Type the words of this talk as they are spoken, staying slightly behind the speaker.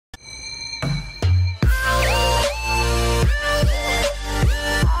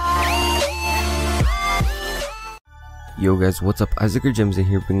Yo guys, what's up? Isaac or Gemzeh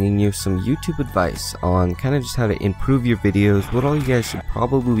here, bringing you some YouTube advice on kind of just how to improve your videos, what all you guys should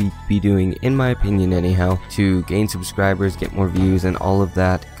probably be doing, in my opinion anyhow, to gain subscribers, get more views, and all of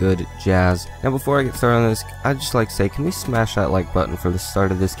that good jazz. Now before I get started on this, I'd just like to say, can we smash that like button for the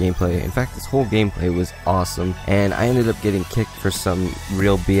start of this gameplay? In fact, this whole gameplay was awesome, and I ended up getting kicked for some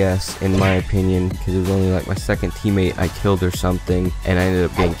real BS in my opinion, because it was only like my second teammate I killed or something, and I ended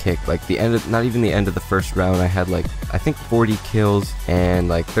up getting kicked. Like the end of, not even the end of the first round, I had like, I think 40 kills and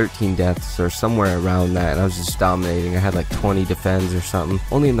like 13 deaths or somewhere around that, and I was just dominating. I had like 20 defends or something,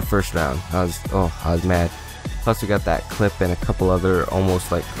 only in the first round. I was mad. Plus we got that clip and a couple other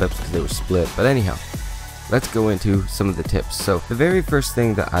almost like clips because they were split. But anyhow, let's go into some of the tips. So the very first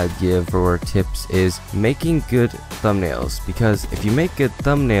thing that I'd give for tips is making good thumbnails, because if you make good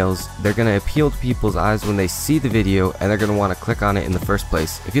thumbnails, they're going to appeal to people's eyes when they see the video, and they're going to want to click on it in the first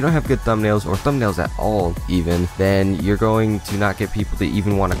place. If you don't have good thumbnails, or thumbnails at all even, then you're going to not get people to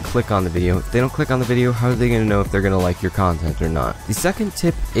even want to click on the video. If they don't click on the video, how are they going to know if they're going to like your content or not? The second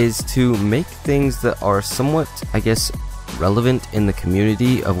tip is to make things that are somewhat, I guess, relevant in the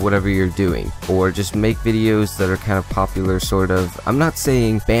community of whatever you're doing, or just make videos that are kind of popular, sort of. I'm not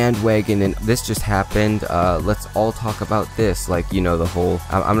saying bandwagon and this just happened, let's all talk about this, like, you know, the whole,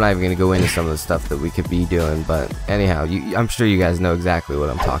 I'm not even gonna go into some of the stuff that we could be doing, but anyhow, I'm sure you guys know exactly what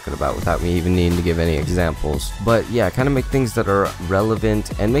I'm talking about without me even needing to give any examples. But yeah, kind of make things that are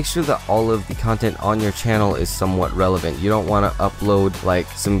relevant, and make sure that all of the content on your channel is somewhat relevant. You don't want to upload like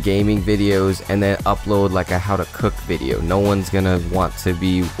some gaming videos and then upload like a how to cook video. No one's gonna want to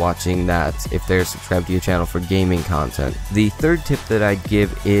be watching that if they're subscribed to your channel for gaming content. The third tip that I'd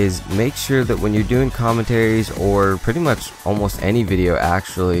give is make sure that when you're doing commentaries, or pretty much almost any video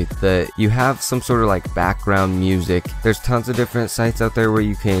actually, that you have some sort of like background music. There's tons of different sites out there where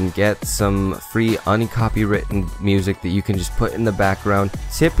you can get some free uncopywritten music that you can just put in the background.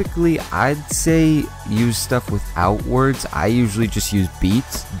 Typically I'd say use stuff without words. I usually just use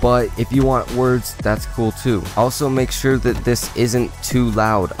beats, but if you want words, that's cool too. Also make sure that this isn't too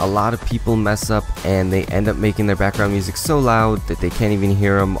loud. A lot of people mess up and they end up making their background music so loud that they can't even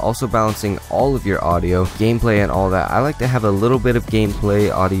hear them. Also balancing all of your audio, gameplay and all that. I like to have a little bit of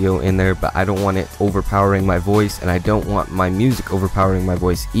gameplay audio in there, but I don't want it overpowering my voice, and I don't want my music overpowering my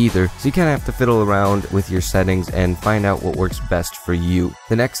voice either. So you kind of have to fiddle around with your settings and find out what works best for you.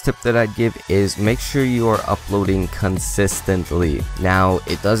 The next tip that I'd give is make sure you are uploading consistently. Now,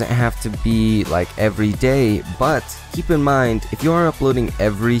 it doesn't have to be like every day, but keep in mind, if you are uploading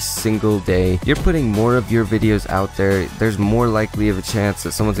every single day, you're putting more of your videos out there. There's more likely of a chance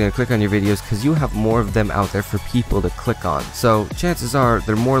that someone's going to click on your videos because you have more of them out there for people to click on. So chances are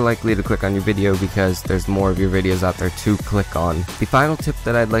they're more likely to click on your video because there's more of your videos out there to click on. The final tip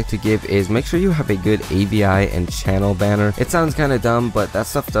that I'd like to give is make sure you have a good AVI and channel banner. It sounds kind of dumb, but that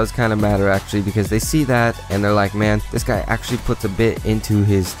stuff does kind of matter actually, because they see that and they're like, man, this guy actually puts a bit into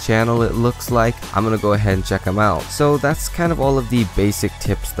his channel, it looks like. I'm going to go ahead and check him out. So that's kind of all of the basic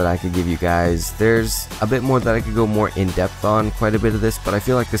tips that I could give you guys. There's a bit more that I could go more in depth on, quite a bit of this, but I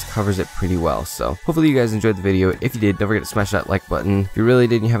feel like this covers it pretty well. So hopefully you guys enjoyed the video. If you did, don't forget to smash that like button. If you really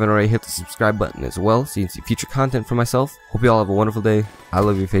did and you haven't already, hit the subscribe button as well so you can see future content from myself. Hope you all have a wonderful day. I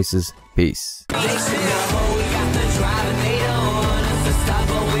love your faces. Peace.